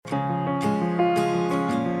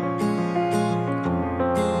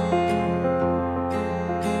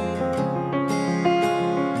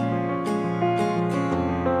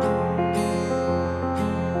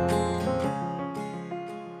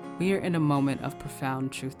moment of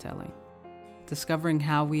profound truth-telling, discovering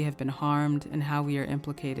how we have been harmed and how we are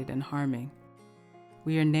implicated in harming.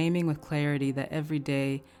 We are naming with clarity the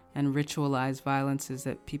everyday and ritualized violences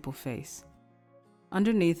that people face.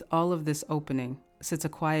 Underneath all of this opening sits a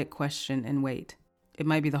quiet question in wait. It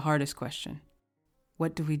might be the hardest question.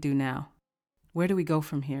 What do we do now? Where do we go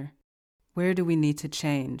from here? Where do we need to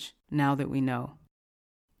change now that we know?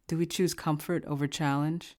 Do we choose comfort over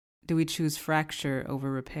challenge? Do we choose fracture over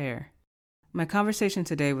repair? My conversation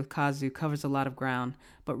today with Kazu covers a lot of ground,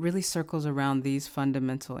 but really circles around these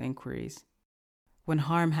fundamental inquiries. When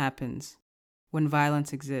harm happens, when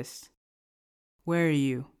violence exists, where are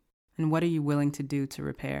you, and what are you willing to do to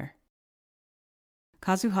repair?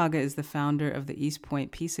 Kazu Haga is the founder of the East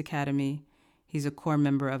Point Peace Academy. He's a core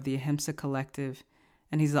member of the Ahimsa Collective,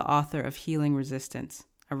 and he's the author of Healing Resistance,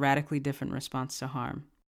 a radically different response to harm.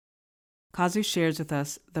 Kazu shares with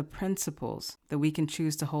us the principles that we can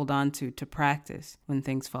choose to hold on to practice when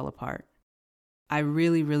things fall apart. I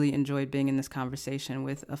really enjoyed being in this conversation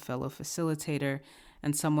with a fellow facilitator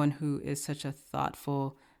and someone who is such a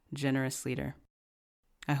thoughtful, generous leader.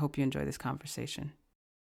 I hope you enjoy this conversation.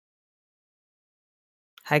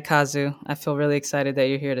 Hi, Kazu. I feel really excited that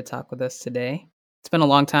you're here to talk with us today. It's been a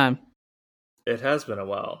long time. It has been a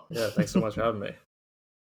while. Yeah, thanks so much for having me.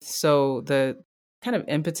 So the kind of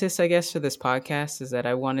impetus, I guess, for this podcast is that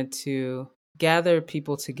I wanted to gather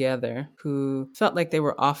people together who felt like they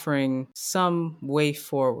were offering some way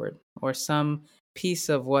forward or some piece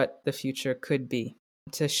of what the future could be,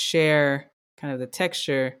 to share kind of the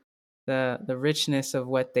texture, the richness of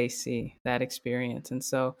what they see, that experience. And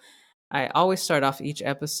so I always start off each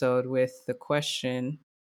episode with the question,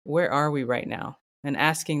 where are we right now? And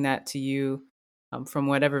asking that to you from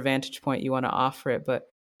whatever vantage point you want to offer it. But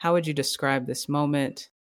how would you describe this moment?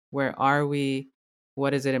 Where are we?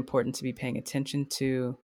 What is it important to be paying attention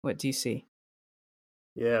to? What do you see?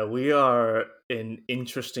 Yeah, we are in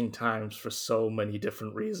interesting times for so many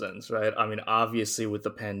different reasons, right? I mean, obviously with the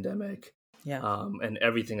pandemic, and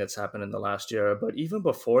everything that's happened in the last year. But even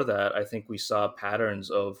before that, I think we saw patterns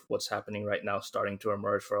of what's happening right now starting to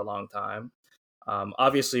emerge for a long time.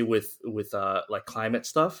 Obviously, with like climate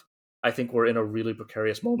stuff, I think we're in a really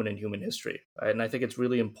precarious moment in human history, right? And I think it's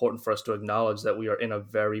really important for us to acknowledge that we are in a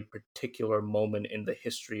very particular moment in the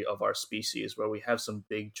history of our species where we have some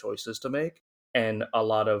big choices to make, and a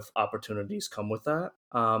lot of opportunities come with that.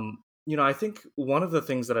 I think one of the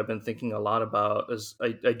things that I've been thinking a lot about is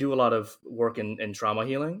I do a lot of work in trauma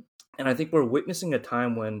healing. And I think we're witnessing a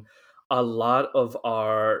time when a lot of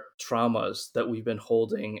our traumas that we've been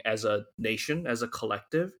holding as a nation, as a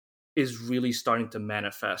collective, is really starting to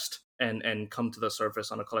manifest and come to the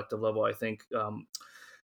surface on a collective level. I think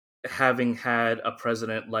having had a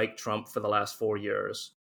president like Trump for the last 4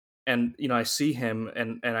 years, and I see him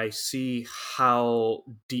and I see how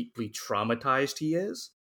deeply traumatized he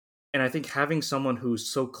is. And I think having someone who's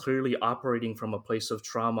so clearly operating from a place of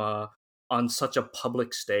trauma on such a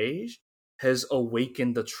public stage has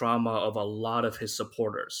awakened the trauma of a lot of his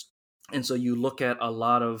supporters. And so you look at a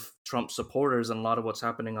lot of Trump supporters and a lot of what's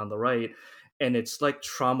happening on the right, and it's like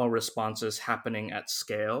trauma responses happening at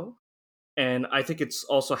scale. And I think it's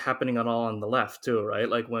also happening on the left too, right?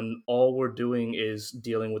 Like when all we're doing is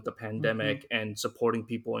dealing with the pandemic and supporting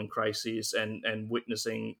people in crises and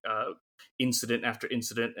witnessing incident after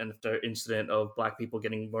incident after incident of Black people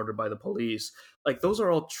getting murdered by the police. Like those are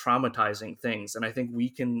all traumatizing things. And I think we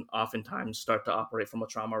can oftentimes start to operate from a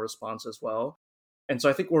trauma response as well. And so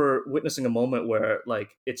I think we're witnessing a moment where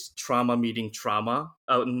like it's trauma meeting trauma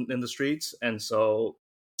out in the streets. And so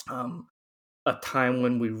a time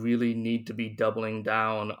when we really need to be doubling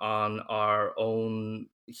down on our own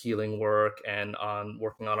healing work and on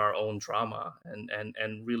working on our own trauma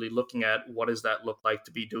and really looking at what does that look like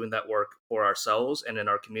to be doing that work for ourselves and in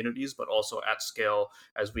our communities, but also at scale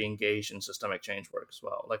as we engage in systemic change work as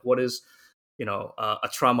well. Like what is, a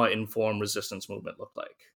trauma-informed resistance movement look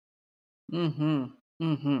like?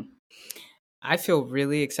 I feel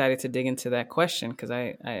really excited to dig into that question because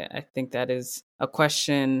I think that is a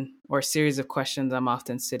question or a series of questions I'm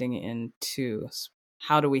often sitting in too.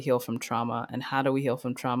 How do we heal from trauma, and how do we heal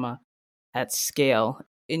from trauma at scale?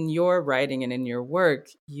 In your writing and in your work,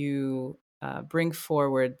 you bring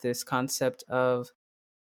forward this concept of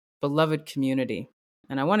beloved community.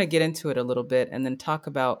 And I want to get into it a little bit and then talk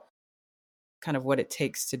about kind of what it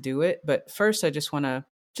takes to do it. But first, I just want to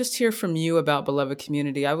hear from you about beloved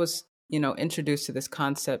community. I was introduced to this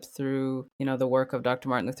concept through, the work of Dr.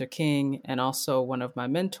 Martin Luther King and also one of my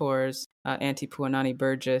mentors, Auntie Puanani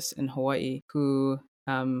Burgess in Hawaii, who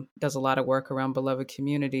does a lot of work around beloved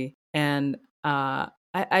community. And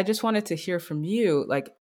I just wanted to hear from you, like,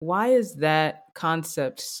 Why is that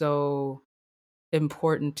concept so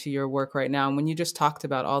important to your work right now? And when you just talked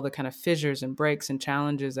about all the kind of fissures and breaks and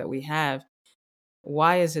challenges that we have,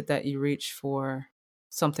 why is it that you reach for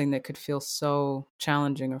something that could feel so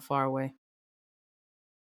challenging or far away?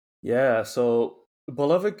 Yeah, so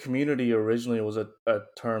beloved community originally was a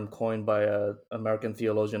term coined by a American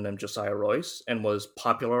theologian named Josiah Royce and was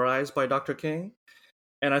popularized by Dr. King.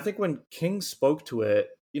 And I think when King spoke to it,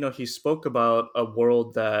 he spoke about a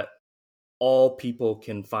world that all people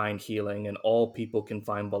can find healing and all people can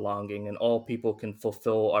find belonging and all people can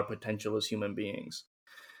fulfill our potential as human beings.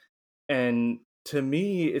 And to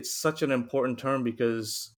me, it's such an important term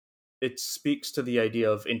because it speaks to the idea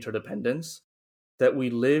of interdependence, that we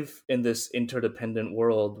live in this interdependent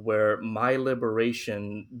world where my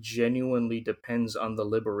liberation genuinely depends on the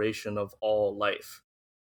liberation of all life.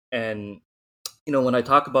 And when I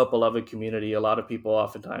talk about beloved community, a lot of people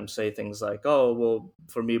oftentimes say things like, oh, well,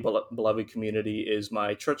 for me, beloved community is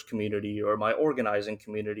my church community or my organizing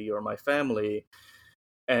community or my family.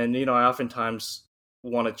 And, I oftentimes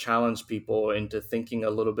want to challenge people into thinking a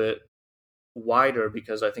little bit wider,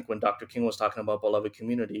 because I think when Dr. King was talking about beloved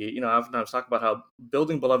community, I oftentimes talk about how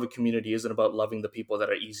building beloved community isn't about loving the people that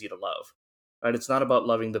are easy to love. Right? It's not about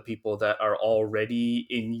loving the people that are already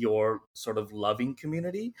in your sort of loving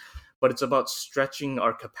community, but it's about stretching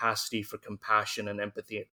our capacity for compassion and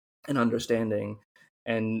empathy and understanding,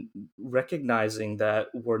 and recognizing that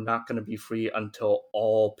we're not going to be free until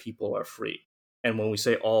all people are free. And when we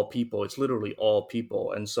say all people, it's literally all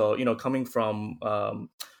people. And so, coming from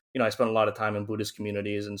I spent a lot of time in Buddhist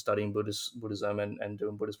communities and studying Buddhism and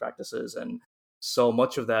doing Buddhist practices. And so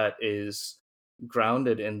much of that is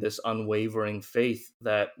grounded in this unwavering faith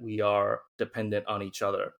that we are dependent on each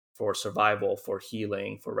other for survival, for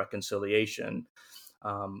healing, for reconciliation.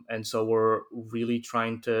 And so we're really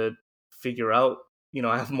trying to figure out,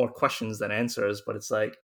 I have more questions than answers, but it's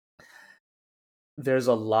like, there's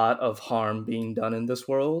a lot of harm being done in this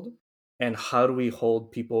world. And how do we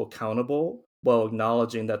hold people accountable while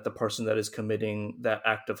acknowledging that the person that is committing that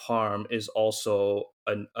act of harm is also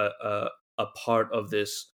a part of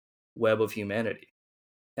this web of humanity?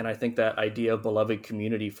 And I think that idea of beloved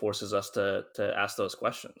community forces us to ask those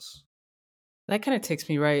questions. That kind of takes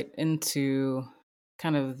me right into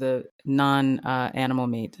kind of the non animal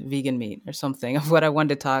meat, vegan meat or something of what I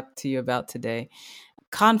wanted to talk to you about today.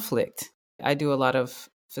 Conflict. I do a lot of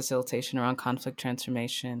facilitation around conflict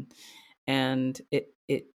transformation, and it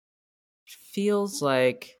feels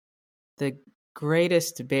like the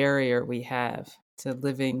greatest barrier we have to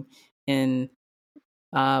living in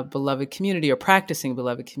beloved community or practicing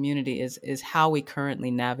beloved community is how we currently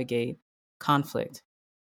navigate conflict,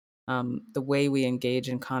 the way we engage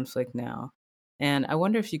in conflict now. And I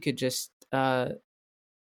wonder if you could just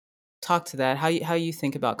talk to that, how you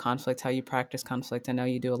think about conflict, how you practice conflict. I know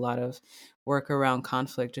you do a lot of work around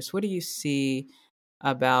conflict. Just what do you see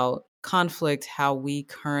about conflict, how we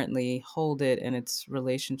currently hold it, and its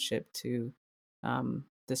relationship to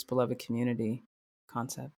this beloved community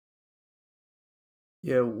concept?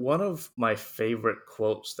 Yeah, one of my favorite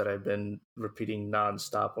quotes that I've been repeating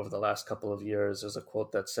nonstop over the last couple of years is a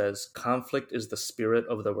quote that says, conflict is the spirit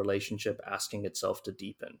of the relationship asking itself to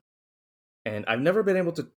deepen. And I've never been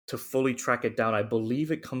able to fully track it down. I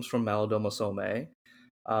believe it comes from Malidoma Somé.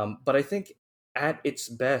 But I think at its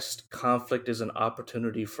best, conflict is an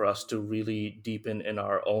opportunity for us to really deepen in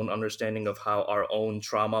our own understanding of how our own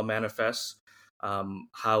trauma manifests,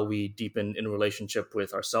 how we deepen in relationship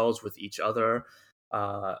with ourselves, with each other.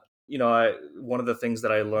 Uh, One of the things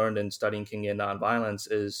that I learned in studying Kingian nonviolence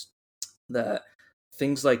is that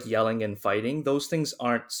things like yelling and fighting, those things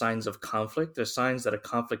aren't signs of conflict. They're signs that a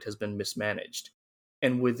conflict has been mismanaged.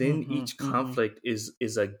 And within Mm-hmm, each mm-hmm. conflict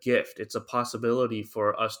is a gift. It's a possibility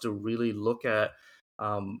for us to really look at,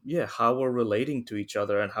 how we're relating to each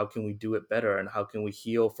other and how can we do it better and how can we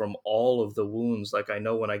heal from all of the wounds. Like, I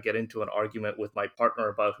know when I get into an argument with my partner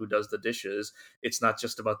about who does the dishes, it's not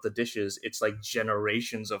just about the dishes. It's like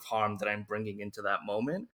generations of harm that I'm bringing into that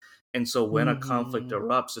moment. And so when a conflict Mm-hmm.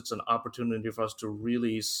 erupts, it's an opportunity for us to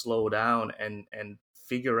really slow down and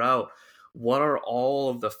figure out what are all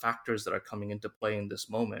of the factors that are coming into play in this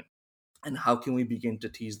moment, and how can we begin to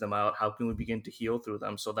tease them out, how can we begin to heal through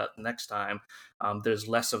them so that next time there's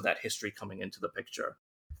less of that history coming into the picture.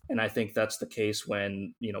 And I think that's the case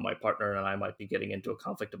when my partner and I might be getting into a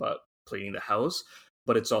conflict about cleaning the house,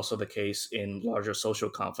 but it's also the case in larger social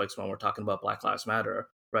conflicts when we're talking about Black Lives Matter.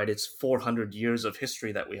 Right? It's 400 years of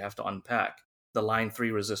history that we have to unpack. The Line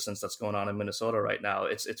 3 resistance that's going on in Minnesota right now,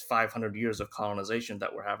 it's 500 years of colonization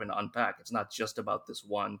that we're having to unpack. It's not just about this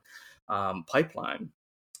one pipeline.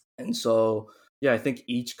 And so yeah, I think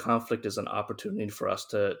each conflict is an opportunity for us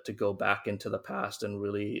to go back into the past and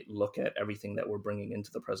really look at everything that we're bringing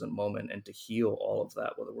into the present moment and to heal all of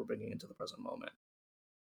that, whether we're bringing into the present moment.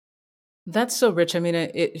 That's so rich. I mean,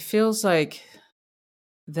 it feels like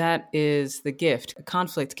that is the gift. A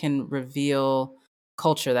conflict can reveal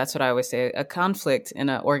culture. That's what I always say. A conflict in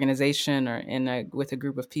an organization or with a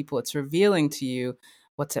group of people, it's revealing to you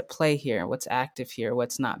what's at play here, what's active here,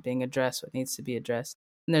 what's not being addressed, what needs to be addressed.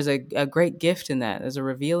 And there's a great gift in that. There's a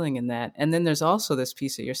revealing in that. And then there's also this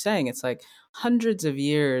piece that you're saying. It's like hundreds of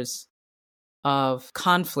years of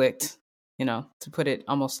conflict, to put it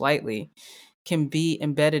almost lightly, can be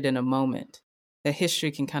embedded in a moment. The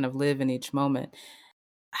history can kind of live in each moment.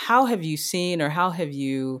 How have you seen, or how have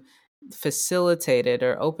you facilitated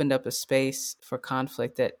or opened up a space for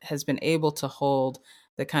conflict that has been able to hold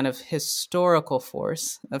the kind of historical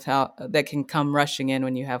force of how that can come rushing in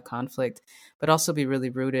when you have conflict, but also be really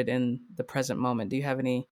rooted in the present moment? Do you have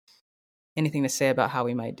anything to say about how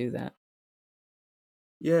we might do that?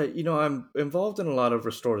 Yeah, I'm involved in a lot of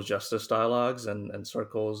restorative justice dialogues and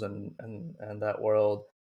circles and that world.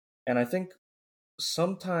 And I think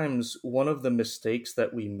sometimes one of the mistakes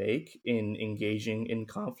that we make in engaging in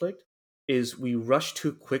conflict is we rush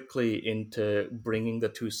too quickly into bringing the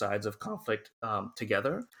two sides of conflict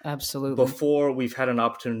together Absolutely. before we've had an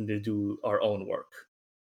opportunity to do our own work.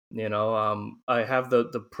 I have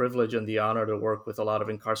the privilege and the honor to work with a lot of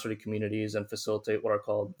incarcerated communities and facilitate what are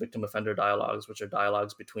called victim offender dialogues, which are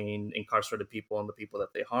dialogues between incarcerated people and the people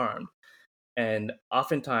that they harmed. And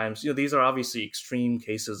oftentimes, these are obviously extreme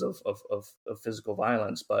cases of physical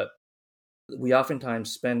violence, but we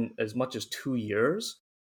oftentimes spend as much as 2 years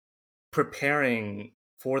preparing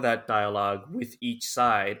for that dialogue with each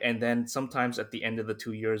side. And then sometimes at the end of the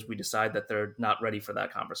 2 years, we decide that they're not ready for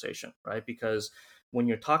that conversation, right? Because when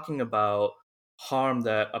you're talking about harm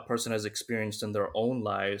that a person has experienced in their own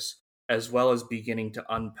lives, as well as beginning to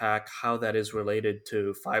unpack how that is related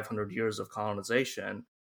to 500 years of colonization,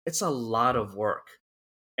 it's a lot of work.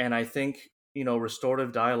 And I think,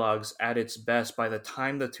 restorative dialogues at its best, by the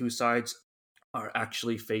time the two sides are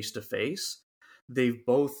actually face to face, they've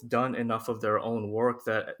both done enough of their own work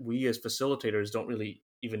that we as facilitators don't really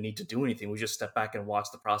even need to do anything. We just step back and watch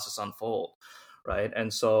the process unfold. Right.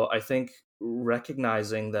 And so I think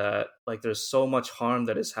recognizing that, like, there's so much harm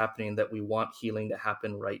that is happening that we want healing to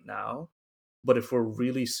happen right now. But if we're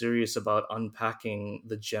really serious about unpacking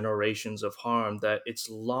the generations of harm, that it's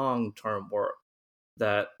long term work,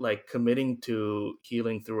 that, like, committing to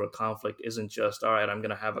healing through a conflict isn't just, all right, I'm going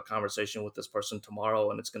to have a conversation with this person tomorrow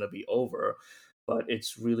and it's going to be over, but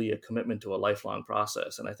it's really a commitment to a lifelong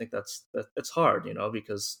process. And I think it's hard,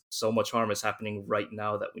 because so much harm is happening right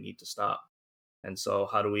now that we need to stop. And so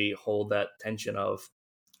how do we hold that tension of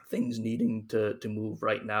things needing to move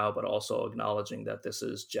right now, but also acknowledging that this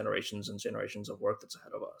is generations and generations of work that's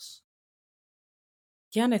ahead of us?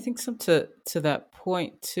 Yeah, and I think some to that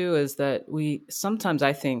point too is that we sometimes,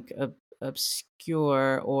 I think,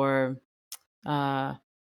 obscure or uh,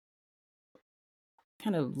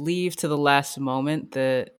 kind of leave to the last moment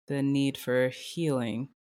the need for healing.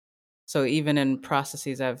 So even in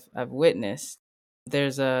processes I've witnessed,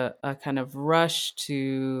 there's a kind of rush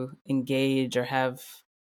to engage or have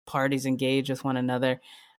parties engage with one another.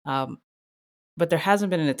 Um, but there hasn't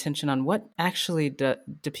been an attention on what actually do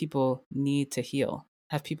people need to heal.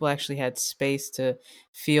 Have people actually had space to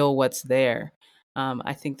feel what's there?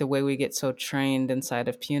 I think the way we get so trained inside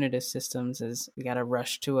of punitive systems is we got to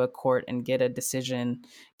rush to a court and get a decision,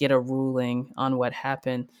 get a ruling on what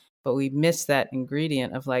happened, but we miss that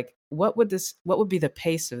ingredient of, like, what would be the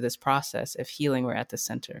pace of this process if healing were at the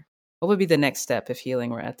center? What would be the next step if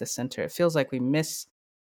healing were at the center? It feels like we miss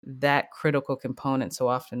that critical component so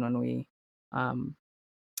often when we um,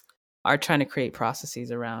 are trying to create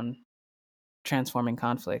processes around transforming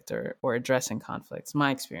conflict or addressing conflicts.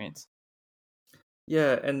 My experience.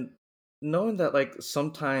 Yeah, and knowing that, like,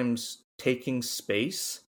 sometimes taking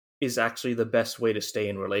space is actually the best way to stay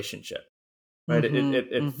in relationship, right? It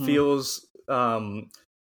Mm-hmm. feels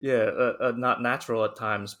yeah, not natural at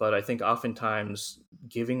times, but I think oftentimes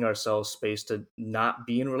giving ourselves space to not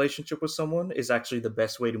be in relationship with someone is actually the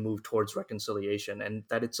best way to move towards reconciliation, and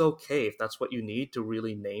that it's okay if that's what you need to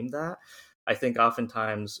really name that. I think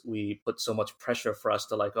oftentimes we put so much pressure for us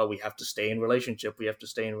to, like, oh, we have to stay in relationship, we have to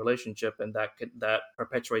stay in relationship, and that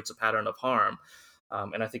perpetuates a pattern of harm.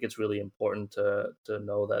 And I think it's really important to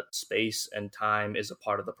know that space and time is a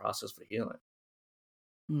part of the process for healing.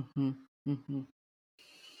 Mm-hmm. Mm-hmm.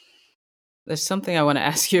 There's something I want to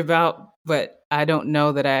ask you about, but I don't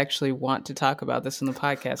know that I actually want to talk about this in the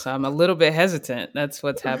podcast. So I'm a little bit hesitant. That's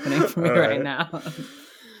what's happening for me All right right. now.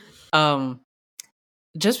 um,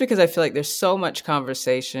 just because I feel like there's so much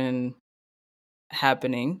conversation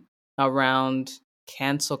happening around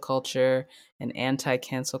cancel culture and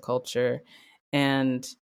anti-cancel culture. And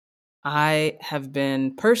I have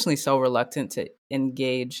been personally so reluctant to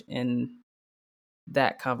engage in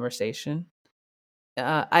that conversation.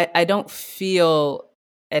 I don't feel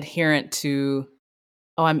adherent to,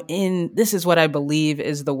 oh, this is what I believe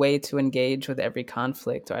is the way to engage with every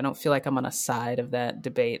conflict, or I don't feel like I'm on a side of that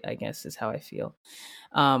debate, I guess is how I feel.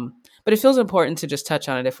 But it feels important to just touch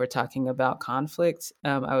on it if we're talking about conflict.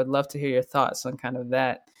 I would love to hear your thoughts on kind of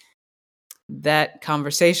that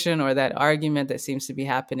conversation or that argument that seems to be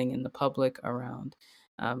happening in the public around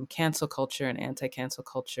cancel culture and anti-cancel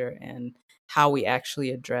culture, and how we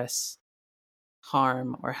actually address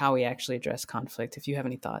harm or how we actually address conflict. If you have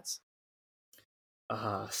any thoughts.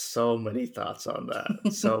 So many thoughts on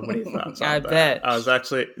that. So many thoughts I on that. bet. I was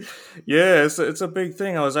actually, yeah, it's a big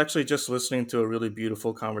thing. I was actually just listening to a really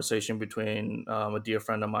beautiful conversation between a dear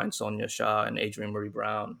friend of mine, Sonia Shah, and Adrienne Marie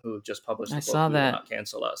Brown, who just published I the book saw "We Will that. Not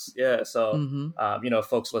Cancel Us." Yeah, so Mm-hmm.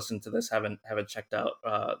 folks listening to this haven't checked out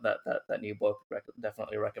that new book.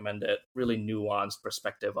 Definitely recommend it. Really nuanced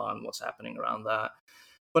perspective on what's happening around that.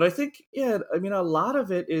 But I think, yeah, I mean, a lot of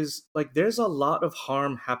it is like there's a lot of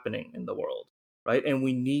harm happening in the world, right? And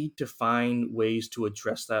we need to find ways to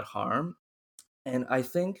address that harm. And I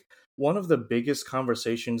think one of the biggest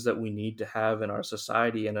conversations that we need to have in our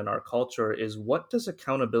society and in our culture is, what does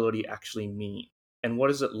accountability actually mean? And what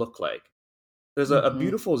does it look like? There's a Mm-hmm.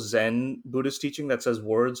 beautiful Zen Buddhist teaching that says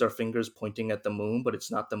words are fingers pointing at the moon, but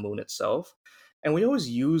it's not the moon itself. And we always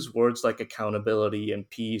use words like accountability and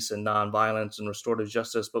peace and nonviolence and restorative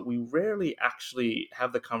justice, but we rarely actually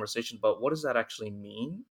have the conversation about what does that actually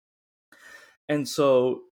mean. And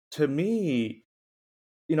so, to me,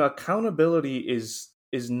 accountability is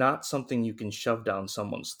not something you can shove down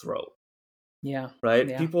someone's throat, Yeah. right?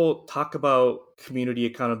 Yeah. People talk about community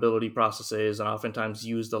accountability processes and oftentimes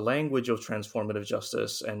use the language of transformative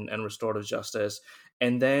justice and restorative justice,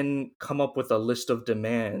 and then come up with a list of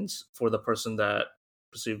demands for the person that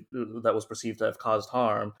was perceived to have caused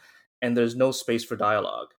harm, and there's no space for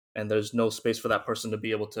dialogue, and there's no space for that person to be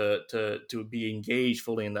able to be engaged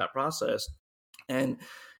fully in that process. And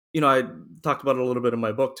I talked about it a little bit in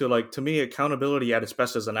my book too. Like, to me, accountability at its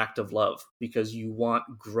best is an act of love, because you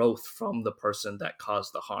want growth from the person that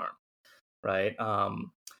caused the harm, right?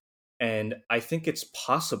 And I think it's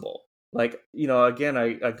possible. Like, again,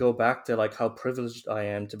 I go back to like how privileged I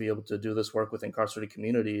am to be able to do this work with incarcerated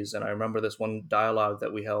communities. And I remember this one dialogue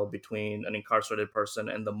that we held between an incarcerated person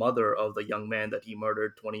and the mother of the young man that he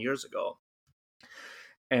murdered 20 years ago.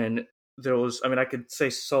 And there was, I mean, I could say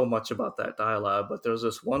so much about that dialogue, but there was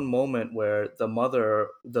this one moment where the mother,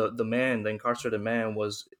 the man, the incarcerated man,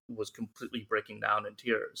 was completely breaking down in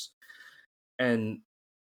tears. And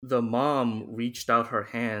the mom reached out her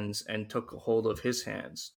hands and took a hold of his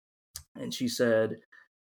hands. And she said,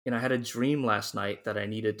 I had a dream last night that I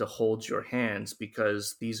needed to hold your hands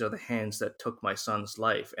because these are the hands that took my son's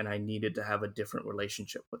life, and I needed to have a different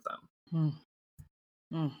relationship with them.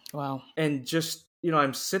 Wow. And just,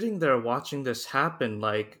 I'm sitting there watching this happen.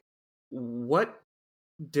 Like, what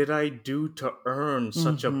did I do to earn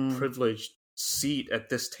such a Mm-hmm. privileged seat at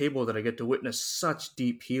this table that I get to witness such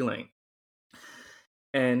deep healing?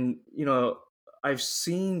 And, I've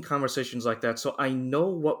seen conversations like that, so I know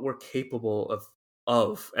what we're capable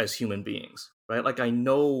of as human beings, right? Like, I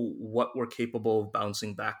know what we're capable of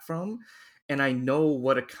bouncing back from, and I know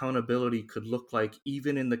what accountability could look like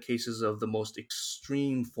even in the cases of the most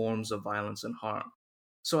extreme forms of violence and harm.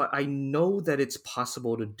 So I know that it's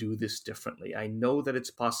possible to do this differently. I know that it's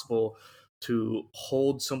possible to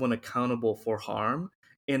hold someone accountable for harm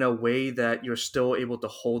in a way that you're still able to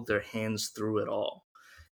hold their hands through it all.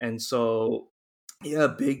 And so, yeah, a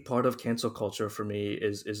big part of cancel culture for me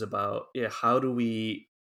is about, yeah, how do we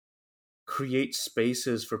create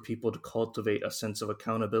spaces for people to cultivate a sense of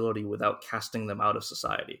accountability without casting them out of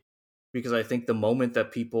society? Because I think the moment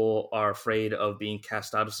that people are afraid of being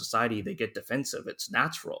cast out of society, they get defensive. It's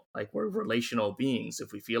natural. Like, we're relational beings.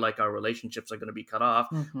 If we feel like our relationships are going to be cut off,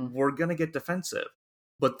 Mm-hmm. we're going to get defensive.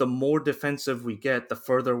 But the more defensive we get, the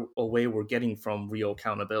further away we're getting from real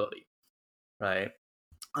accountability, right?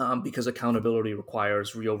 Because accountability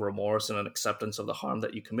requires real remorse and an acceptance of the harm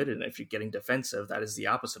that you committed. And if you're getting defensive, that is the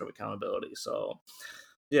opposite of accountability. So,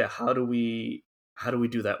 yeah, how do we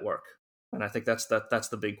do that work? And I think that's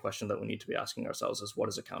the big question that we need to be asking ourselves: is what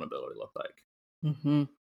does accountability look like? Mm-hmm.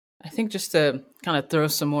 I think just to kind of throw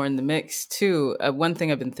some more in the mix too, one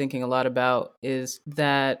thing I've been thinking a lot about is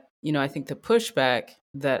that, I think the pushback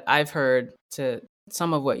that I've heard to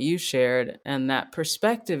some of what you shared and that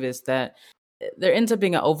perspective is that there ends up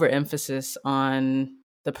being an overemphasis on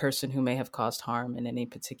the person who may have caused harm in any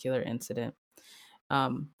particular incident.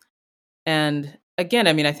 Um, and again,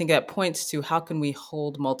 I mean, I think that points to how can we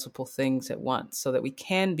hold multiple things at once so that we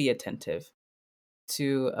can be attentive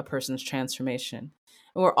to a person's transformation.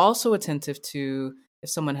 And we're also attentive to, if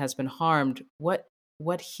someone has been harmed, what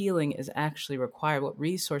healing is actually required, what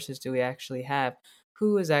resources do we actually have,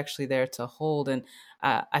 who is actually there to hold. And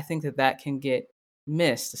I think that can get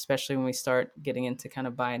missed, especially when we start getting into kind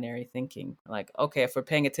of binary thinking. Like, okay, if we're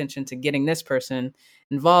paying attention to getting this person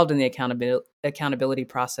involved in the accountability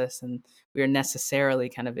process, and we are necessarily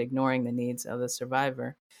kind of ignoring the needs of the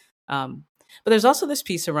survivor. But there's also this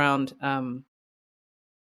piece around, I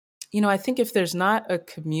think if there's not a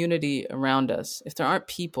community around us, if there aren't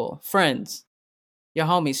people, friends, your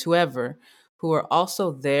homies, whoever, who are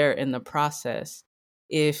also there in the process,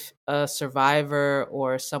 if a survivor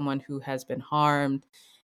or someone who has been harmed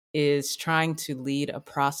is trying to lead a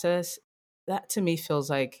process, that to me feels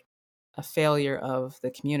like a failure of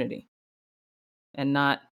the community and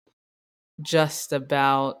not just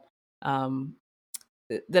about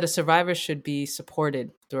that a survivor should be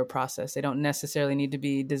supported through a process. They don't necessarily need to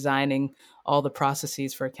be designing all the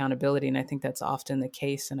processes for accountability. And I think that's often the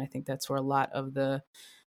case. And I think that's where a lot of the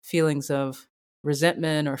feelings of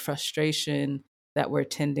resentment or frustration that we're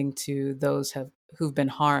tending to those who've been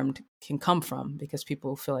harmed can come from, because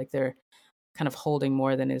people feel like they're kind of holding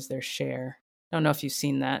more than is their share. I don't know if you've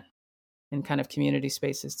seen that in kind of community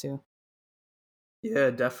spaces too.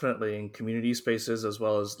 Yeah, definitely in community spaces, as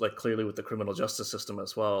well as like clearly with the criminal justice system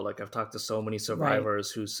as well. Like I've talked to so many Right.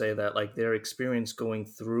 survivors who say that like their experience going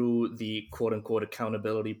through the quote unquote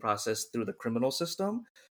accountability process through the criminal system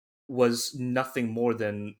was nothing more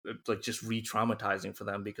than like just re-traumatizing for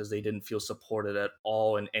them, because they didn't feel supported at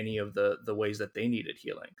all in any of the ways that they needed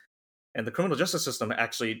healing. And the criminal justice system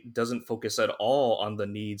actually doesn't focus at all on the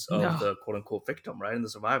needs of No, the quote unquote victim, right? And the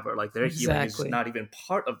survivor. Like their healing is exactly. not even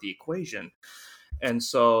part of the equation. And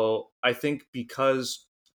so I think because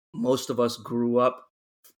most of us grew up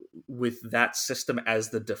with that system as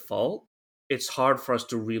the default, it's hard for us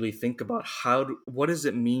to really think about what does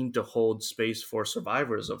it mean to hold space for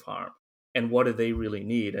survivors of harm, and what do they really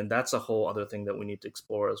need. And that's a whole other thing that we need to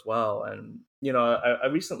explore as well. And I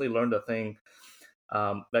recently learned a thing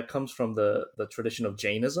that comes from the tradition of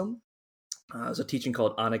Jainism. There's a teaching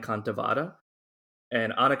called Anekantavada,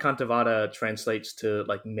 and Anekantavada translates to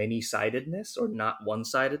like many-sidedness or not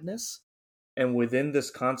one-sidedness. And within this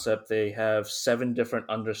concept, they have 7 different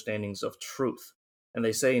understandings of truth. And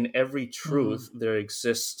they say in every Mm. truth, there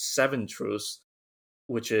exists 7 truths,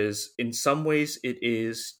 which is in some ways it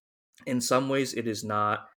is, in some ways it is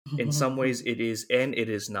not, in some ways it is and it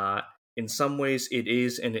is not, in some ways it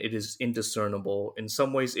is and it is indiscernible, in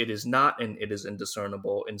some ways it is not and it is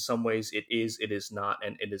indiscernible, in some ways it is not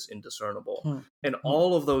and it is indiscernible. And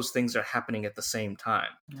all of those things are happening at the same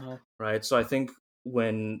time, No, right? So I think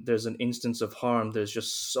when there's an instance of harm, there's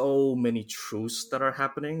just so many truths that are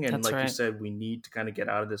happening. And that's like you right. said, we need to kind of get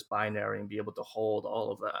out of this binary and be able to hold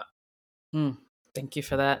all of that. Mm. Thank you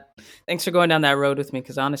for that. Thanks for going down that road with me,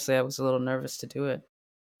 because honestly, I was a little nervous to do it.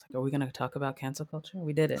 Like, are we going to talk about cancel culture?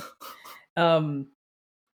 We did it. Um,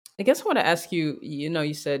 I guess I want to ask you,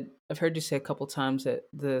 you said, I've heard you say a couple times that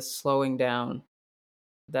the slowing down,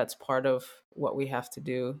 that's part of what we have to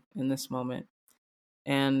do in this moment.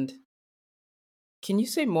 And can you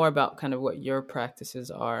say more about kind of what your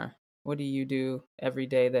practices are? What do you do every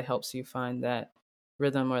day that helps you find that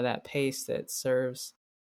rhythm or that pace that serves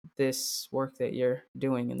this work that you're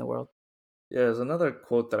doing in the world? Yeah, there's another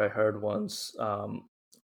quote that I heard once.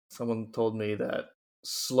 Someone told me that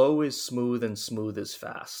slow is smooth and smooth is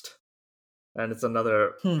fast. And it's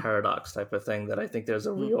another Hmm. paradox type of thing, that I think there's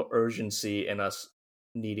a Hmm. real urgency in us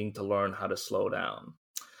needing to learn how to slow down.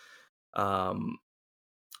 Um,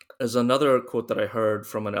 there's another quote that I heard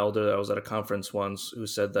from an elder that was at a conference once, who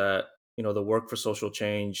said that, the work for social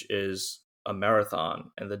change is a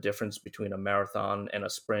marathon, and the difference between a marathon and a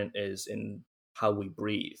sprint is in how we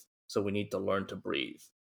breathe. So we need to learn to breathe.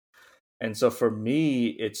 And so for me,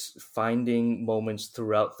 it's finding moments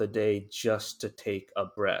throughout the day just to take a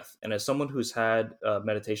breath. And as someone who's had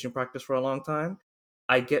meditation practice for a long time,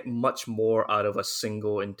 I get much more out of a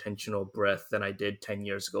single intentional breath than I did 10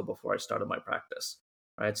 years ago before I started my practice.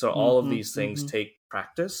 Right. So all of Mm-hmm. these things Mm-hmm. take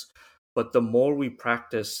practice. But the more we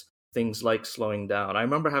practice things like slowing down, I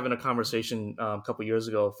remember having a conversation a couple years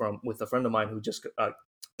ago with a friend of mine who just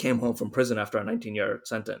came home from prison after a 19-year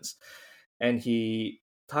sentence. And he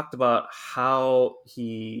talked about how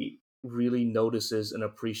he really notices and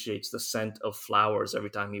appreciates the scent of flowers every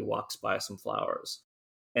time he walks by some flowers,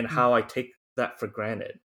 and how I take that for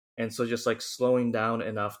granted. And so just like slowing down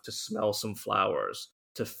enough to smell some flowers,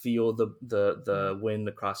 to feel the wind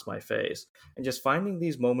across my face, and just finding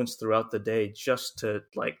these moments throughout the day just to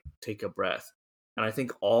like take a breath. And I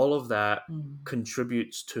think all of that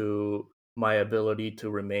contributes to my ability to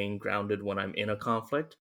remain grounded when I'm in a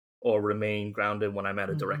conflict, or remain grounded when I'm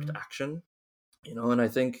at a direct action. And I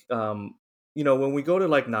think when we go to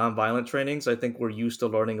like nonviolent trainings, I think we're used to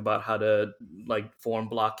learning about how to like form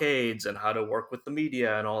blockades and how to work with the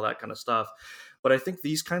media and all that kind of stuff. But I think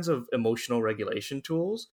these kinds of emotional regulation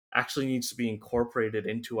tools actually needs to be incorporated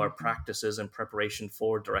into our practices and preparation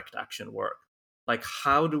for direct action work. Like,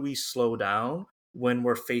 how do we slow down when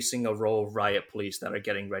we're facing a row of riot police that are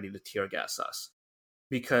getting ready to tear gas us?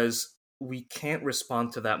 Because we can't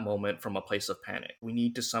respond to that moment from a place of panic. We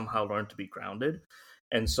need to somehow learn to be grounded.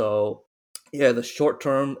 And so, yeah, the short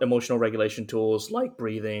term emotional regulation tools like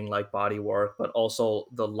breathing, like body work, but also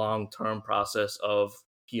the long term process of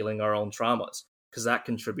healing our own traumas, because that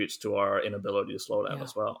contributes to our inability to slow down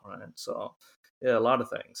as well. Right. So, yeah, a lot of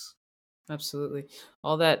things. Absolutely.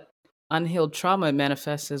 All that unhealed trauma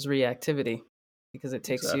manifests as reactivity because it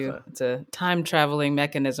takes Exactly. it's a time traveling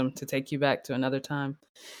mechanism to take you back to another time.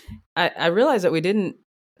 I realize that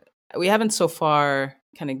we haven't so far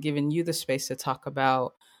kind of given you the space to talk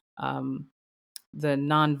about the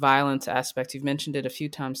nonviolence aspect. You've mentioned it a few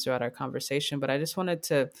times throughout our conversation, but I just wanted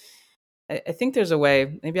to, I think there's a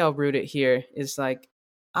way, maybe I'll root it here, is like,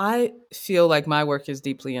 I feel like my work is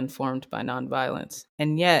deeply informed by nonviolence.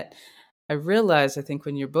 And yet I realized, I think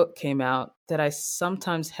when your book came out, that I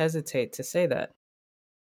sometimes hesitate to say that.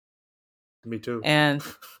 Me too. And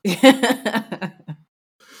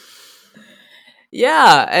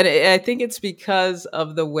yeah, and I think it's because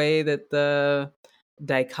of the way that the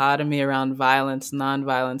dichotomy around violence,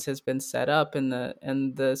 nonviolence has been set up, and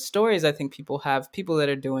the stories I think people have, people that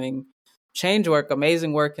are doing change work,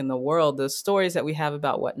 amazing work in the world, the stories that we have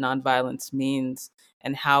about what nonviolence means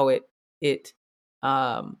and how it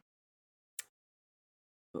um,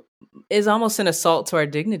 is almost an assault to our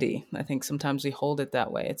dignity. I think sometimes we hold it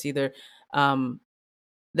that way. It's either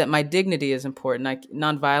that my dignity is important. Like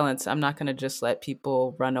nonviolence, I'm not going to just let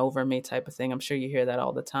people run over me type of thing. I'm sure you hear that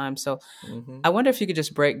all the time. So I wonder if you could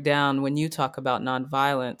just break down, when you talk about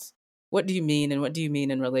nonviolence, what do you mean, and what do you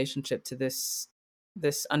mean in relationship to this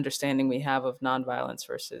understanding we have of nonviolence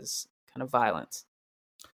versus kind of violence?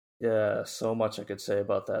 Yeah, so much I could say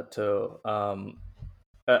about that too.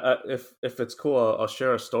 If it's cool, I'll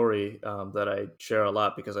share a story that I share a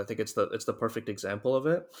lot because I think it's the perfect example of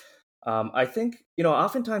it. I think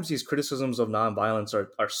oftentimes these criticisms of nonviolence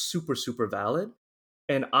are super super valid,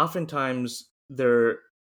 and oftentimes they're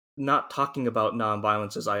not talking about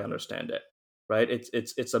nonviolence as I understand it. Right?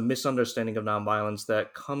 It's a misunderstanding of nonviolence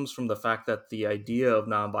that comes from the fact that the idea of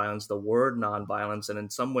nonviolence, the word nonviolence, and in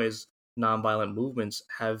some ways nonviolent movements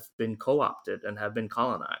have been co-opted and have been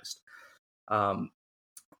colonized. Um,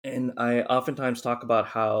 and I oftentimes talk about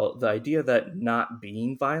how the idea that not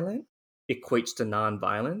being violent equates to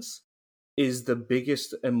nonviolence is the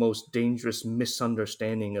biggest and most dangerous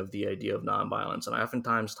misunderstanding of the idea of nonviolence. And I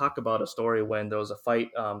oftentimes talk about a story when there was a fight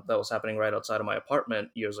that was happening right outside of my apartment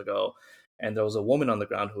years ago, and there was a woman on the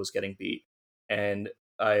ground who was getting beat. And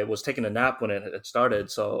I was taking a nap when it had started,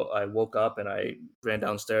 so I woke up and I ran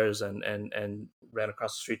downstairs and ran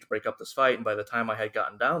across the street to break up this fight. And by the time I had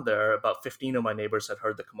gotten down there, about 15 of my neighbors had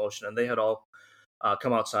heard the commotion, and they had all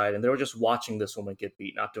come outside, and they were just watching this woman get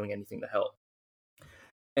beat, not doing anything to help.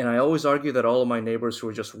 And I always argue that all of my neighbors who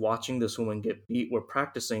were just watching this woman get beat were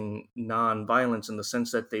practicing non-violence in the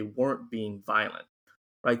sense that they weren't being violent,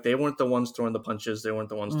 right? They weren't the ones throwing the punches. They weren't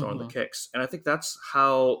the ones throwing the kicks. And I think that's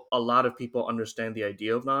how a lot of people understand the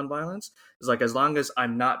idea of non-violence. Is like, as long as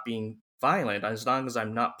I'm not being violent, as long as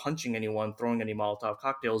I'm not punching anyone, throwing any Molotov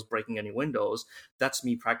cocktails, breaking any windows, that's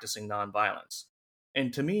me practicing non-violence.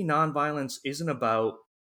 And to me, non-violence isn't about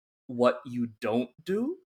what you don't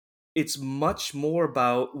do. It's much more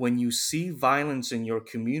about, when you see violence in your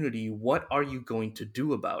community, what are you going to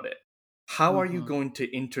do about it? How are you going to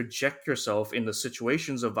interject yourself in the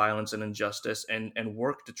situations of violence and injustice and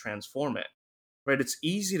work to transform it? Right? It's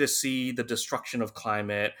easy to see the destruction of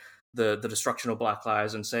climate, the destruction of Black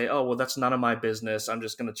lives, and say, oh, well, that's none of my business. I'm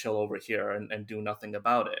just going to chill over here and do nothing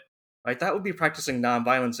about it. Right? That would be practicing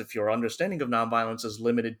nonviolence if your understanding of nonviolence is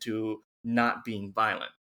limited to not being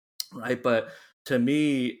violent. Right? But to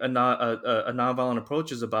me, a nonviolent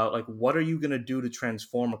approach is about, like, what are you going to do to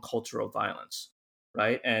transform a culture of violence,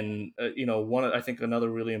 right? And I think another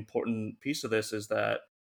really important piece of this is that,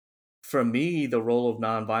 for me, the role of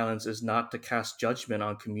nonviolence is not to cast judgment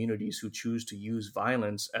on communities who choose to use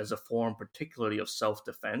violence as a form, particularly of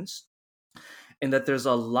self-defense. and that there's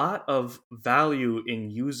a lot of value in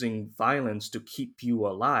using violence to keep you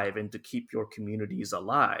alive and to keep your communities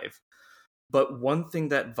alive. But one thing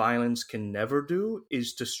that violence can never do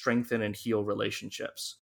is to strengthen and heal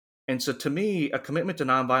relationships. And so to me, a commitment to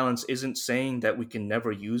nonviolence isn't saying that we can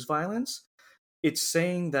never use violence. It's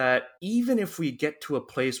saying that even if we get to a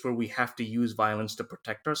place where we have to use violence to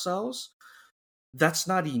protect ourselves, that's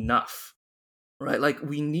not enough, right? Like,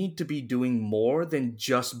 we need to be doing more than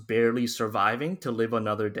just barely surviving to live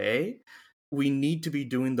another day. We need to be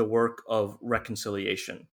doing the work of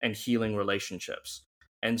reconciliation and healing relationships.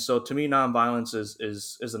 And so to me, nonviolence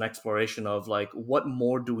is an exploration of, like, what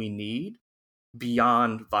more do we need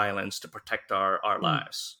beyond violence to protect our Mm.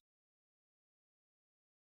 lives.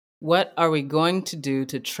 What are we going to do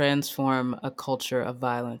to transform a culture of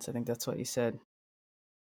violence? I think that's what you said.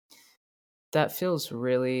 That feels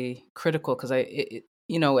really critical because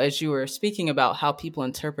as you were speaking about how people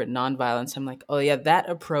interpret nonviolence, I'm like, oh yeah, that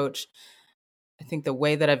approach. I think the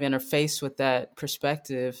way that I've interfaced with that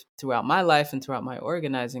perspective throughout my life and throughout my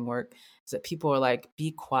organizing work is that people are like,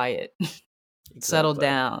 be quiet, settle Exactly.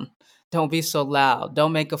 down, don't be so loud,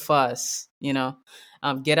 don't make a fuss, get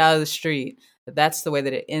out of the street. That's the way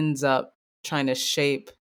that it ends up trying to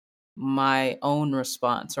shape my own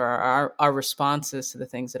response or our responses to the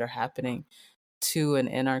things that are happening to and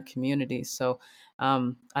in our community. So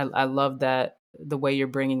I love that the way you're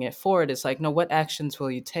bringing it forward. It's like, no, what actions will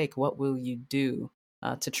you take? What will you do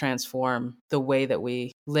to transform the way that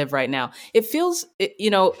we live right now? It feels,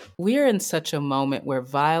 we're in such a moment where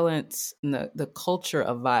violence and the culture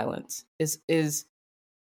of violence is.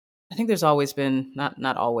 I think there's always been,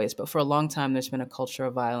 not always, but for a long time there's been a culture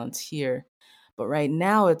of violence here. But right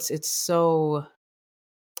now it's so,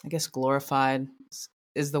 I guess, glorified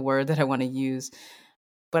is the word that I want to use.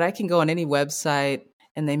 But I can go on any website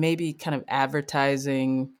and they may be kind of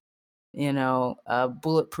advertising, a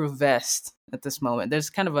bulletproof vest at this moment. There's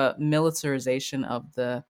kind of a militarization of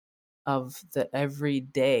the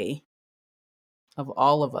everyday of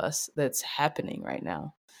all of us that's happening right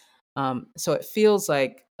now. So it feels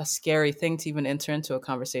like a scary thing to even enter into a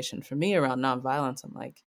conversation for me around nonviolence. I'm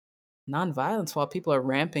like, nonviolence while people are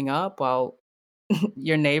ramping up, while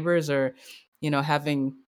your neighbors are,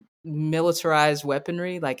 having militarized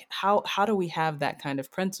weaponry. Like, how do we have that kind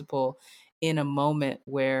of principle in a moment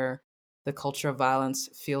where the culture of violence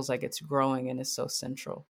feels like it's growing and is so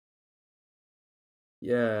central?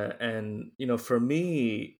 Yeah, and for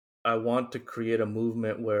me, I want to create a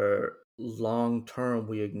movement where long term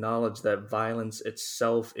we acknowledge that violence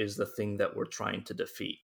itself is the thing that we're trying to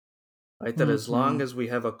defeat. Right? That as long Mm-hmm. as we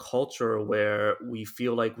have a culture where we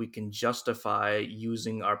feel like we can justify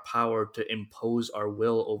using our power to impose our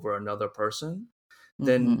will over another person,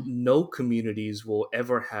 then Mm-hmm. no communities will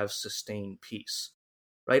ever have sustained peace.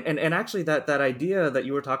 Right? And actually, that idea that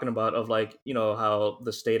you were talking about of, like, how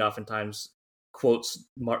the state oftentimes quotes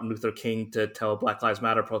Martin Luther King to tell Black Lives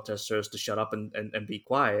Matter protesters to shut up and be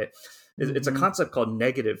quiet. It's a Mm-hmm. concept called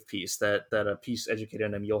negative peace that a peace educator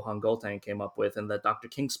named Johann Goltang came up with, and that Dr.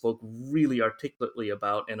 King spoke really articulately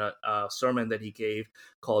about in a sermon that he gave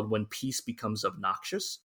called "When Peace Becomes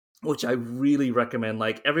Obnoxious," which I really recommend.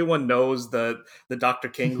 Like, everyone knows the Dr.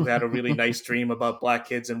 King who had a really nice dream about black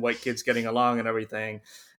kids and white kids getting along and everything.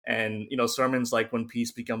 And sermons like "When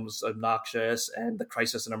Peace Becomes Obnoxious" and "The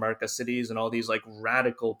Crisis in America Cities" and all these, like,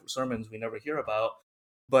 radical sermons we never hear about.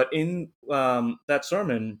 But in that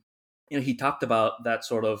sermon, he talked about that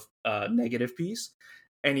sort of negative peace,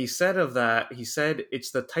 and he said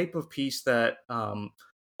it's the type of peace that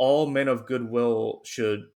all men of goodwill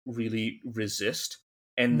should really resist,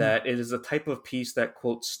 and that it is a type of peace that,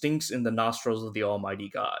 quote, stinks in the nostrils of the Almighty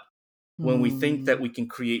God. When we think that Mm-hmm. we can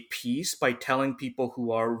create peace by telling people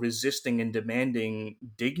who are resisting and demanding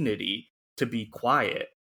dignity to be quiet,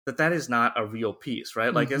 that is not a real peace,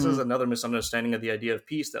 right? Like, this is Mm-hmm. another misunderstanding of the idea of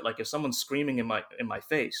peace, that, like, if someone's screaming in my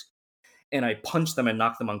face and I punch them and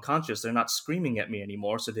knock them unconscious, they're not screaming at me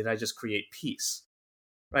anymore. So did I just create peace?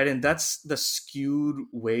 Right? And that's the skewed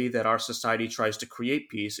way that our society tries to create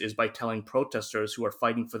peace, is by telling protesters who are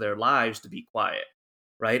fighting for their lives to be quiet,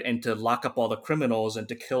 right? And to lock up all the criminals and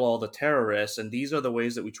to kill all the terrorists. And these are the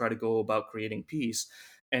ways that we try to go about creating peace.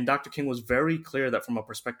 And Dr. King was very clear that from a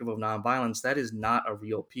perspective of nonviolence, that is not a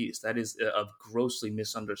real peace. That is a grossly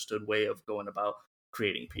misunderstood way of going about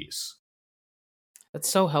creating peace. That's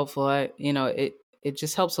so helpful. It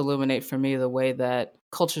just helps illuminate for me the way that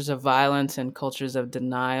cultures of violence and cultures of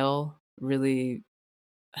denial really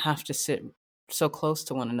have to sit so close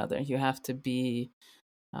to one another. You have to be,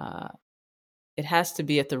 uh, it has to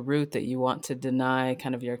be at the root that you want to deny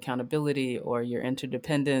kind of your accountability or your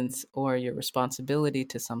interdependence or your responsibility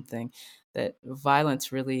to something. that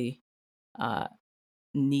violence really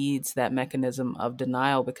needs that mechanism of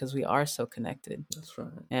denial because we are so connected. That's right.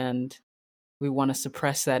 And we want to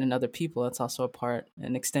suppress that in other people. It's also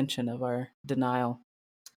an extension of our denial.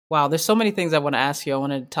 Wow, there's so many things I want to ask you. I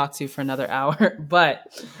want to talk to you for another hour, but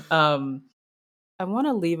I want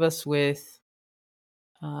to leave us with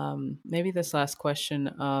maybe this last question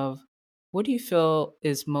of what do you feel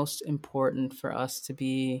is most important for us to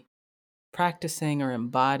be practicing or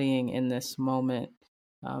embodying in this moment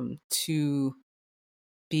to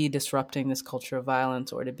be disrupting this culture of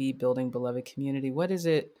violence or to be building beloved community? What is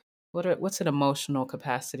it? What's an emotional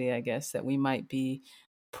capacity, I guess, that we might be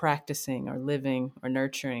practicing or living or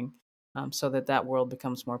nurturing so that world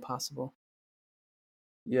becomes more possible?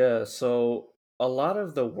 Yeah, so a lot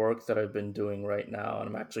of the work that I've been doing right now, and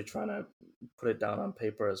I'm actually trying to put it down on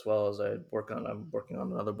paper as well as I'm working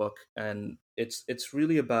on another book, and it's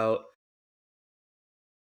really about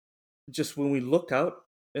just when we look out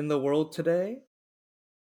in the world today,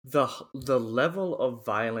 the level of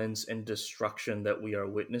violence and destruction that we are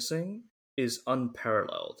witnessing is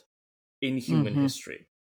unparalleled in human Mm-hmm. history,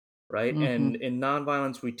 right? Mm-hmm. And in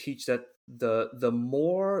nonviolence, we teach that the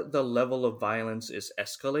more the level of violence is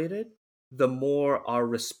escalated, the more our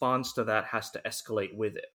response to that has to escalate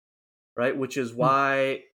with it, right? Which is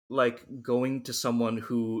why, like, going to someone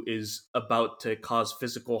who is about to cause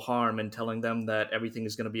physical harm and telling them that everything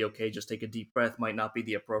is going to be okay, just take a deep breath, might not be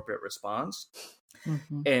the appropriate response.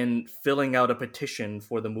 Mm-hmm. And filling out a petition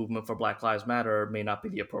for the movement for Black Lives Matter may not be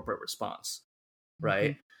the appropriate response, Mm-hmm.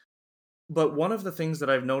 right? But one of the things that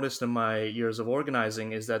I've noticed in my years of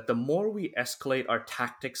organizing is that the more we escalate our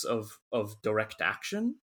tactics of direct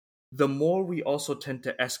action, the more we also tend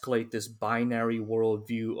to escalate this binary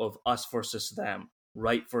worldview of us versus them,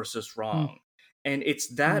 right versus wrong. And it's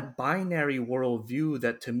that binary worldview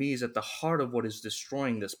that to me is at the heart of what is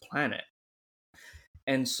destroying this planet.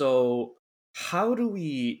 And so how do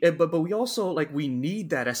we but we also, like, we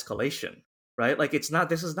need that escalation, right? Like,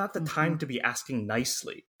 this is not the time to be asking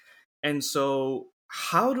nicely. And so,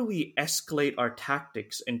 how do we escalate our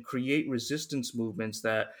tactics and create resistance movements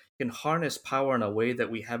that can harness power in a way that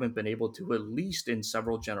we haven't been able to, at least in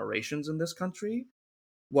several generations in this country,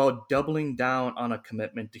 while doubling down on a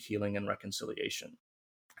commitment to healing and reconciliation?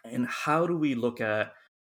 And how do we look at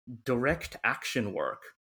direct action work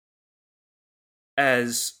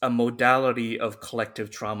as a modality of collective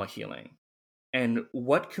trauma healing? And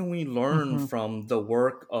what can we learn Mm-hmm. from the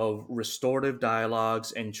work of restorative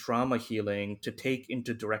dialogues and trauma healing to take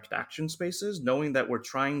into direct action spaces, knowing that we're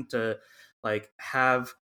trying to, like,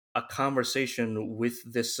 have a conversation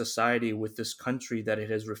with this society, with this country that it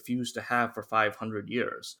has refused to have for 500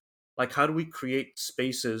 years? Like, how do we create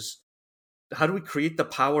spaces? How do we create the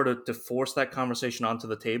power to force that conversation onto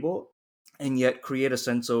the table and yet create a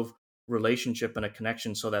sense of relationship and a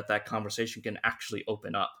connection so that that conversation can actually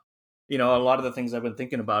open up? You know, a lot of the things I've been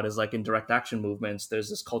thinking about is, like, in direct action movements, there's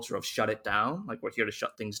this culture of shut it down. Like, we're here to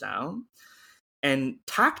shut things down. And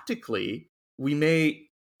tactically, we may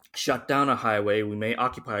shut down a highway, we may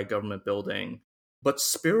occupy a government building, but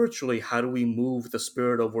spiritually, how do we move the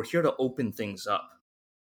spirit of we're here to open things up?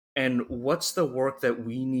 And what's the work that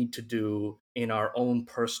we need to do in our own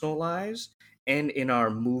personal lives and in our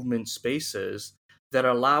movement spaces that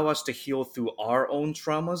allow us to heal through our own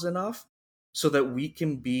traumas enough so that we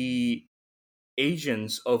can be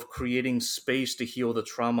agents of creating space to heal the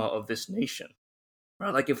trauma of this nation?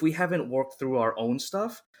 Right? Like, if we haven't worked through our own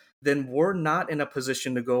stuff, then we're not in a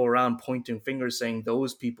position to go around pointing fingers saying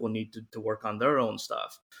those people need to work on their own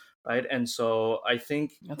stuff, right? And so I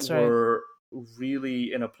think That's right. we're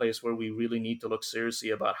really in a place where we really need to look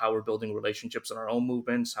seriously about how we're building relationships in our own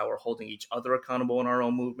movements, how we're holding each other accountable in our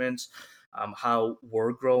own movements, how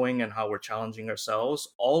we're growing and how we're challenging ourselves,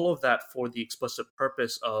 all of that for the explicit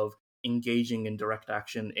purpose of engaging in direct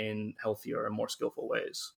action in healthier and more skillful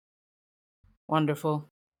ways.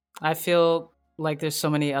 Wonderful. I feel like there's so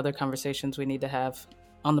many other conversations we need to have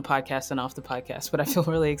on the podcast and off the podcast, but I feel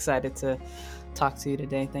really excited to talk to you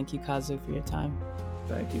today. Thank you, Kazu, for your time.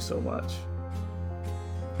 Thank you so much.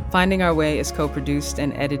 Finding Our Way is co-produced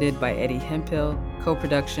and edited by Eddie Hemphill,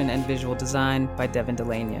 co-production and visual design by Devin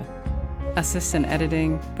Delania. Assistant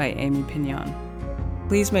editing by Amy Pignon.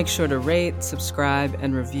 Please make sure to rate, subscribe,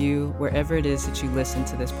 and review wherever it is that you listen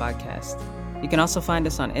to this podcast. You can also find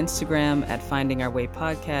us on Instagram at Finding Our Way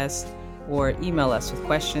Podcast, or email us with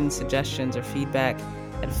questions, suggestions, or feedback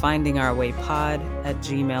at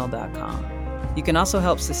findingourwaypod@gmail.com. You can also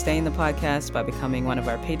help sustain the podcast by becoming one of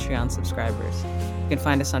our Patreon subscribers. You can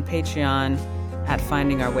find us on Patreon at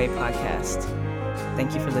Finding Our Way Podcast.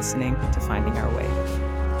 Thank you for listening to Finding Our Way.